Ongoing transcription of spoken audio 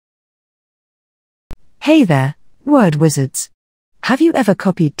Hey there, word wizards. Have you ever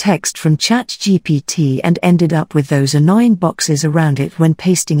copied text from ChatGPT and ended up with those annoying boxes around it when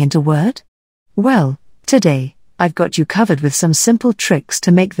pasting into Word? Well, today, I've got you covered with some simple tricks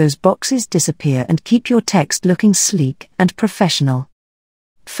to make those boxes disappear and keep your text looking sleek and professional.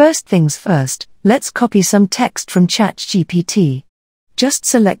 First things first, let's copy some text from ChatGPT. Just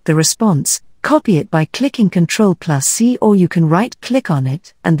select the response, copy it by clicking Ctrl+C, or you can right-click on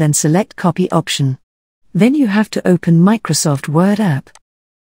it and then select Copy option. Then you have to open Microsoft Word app.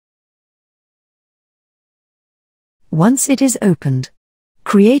 Once it is opened,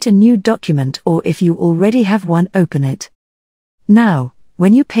 create a new document, or if you already have one, open it. Now,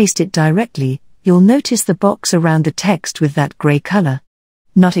 when you paste it directly, you'll notice the box around the text with that gray color.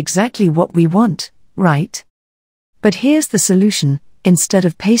 Not exactly what we want, right? But here's the solution. Instead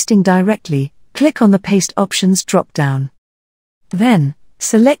of pasting directly, click on the Paste Options drop-down. Then,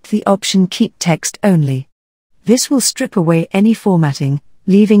 select the option Keep Text Only. This will strip away any formatting,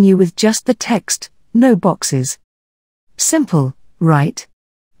 leaving you with just the text, no boxes. Simple, right?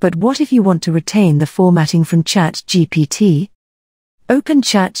 But what if you want to retain the formatting from ChatGPT? Open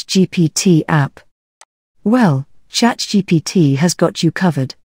ChatGPT app. Well, ChatGPT has got you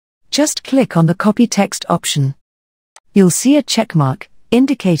covered. Just click on the Copy Text option. You'll see a checkmark,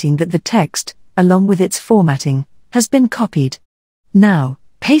 indicating that the text, along with its formatting, has been copied. Now,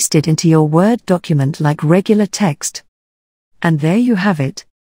 paste it into your Word document like regular text. And there you have it.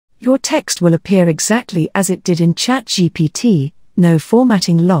 Your text will appear exactly as it did in ChatGPT, no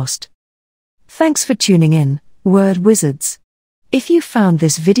formatting lost. Thanks for tuning in, word wizards. If you found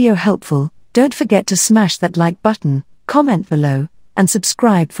this video helpful, don't forget to smash that like button, comment below, and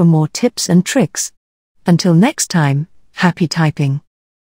subscribe for more tips and tricks. Until next time, happy typing.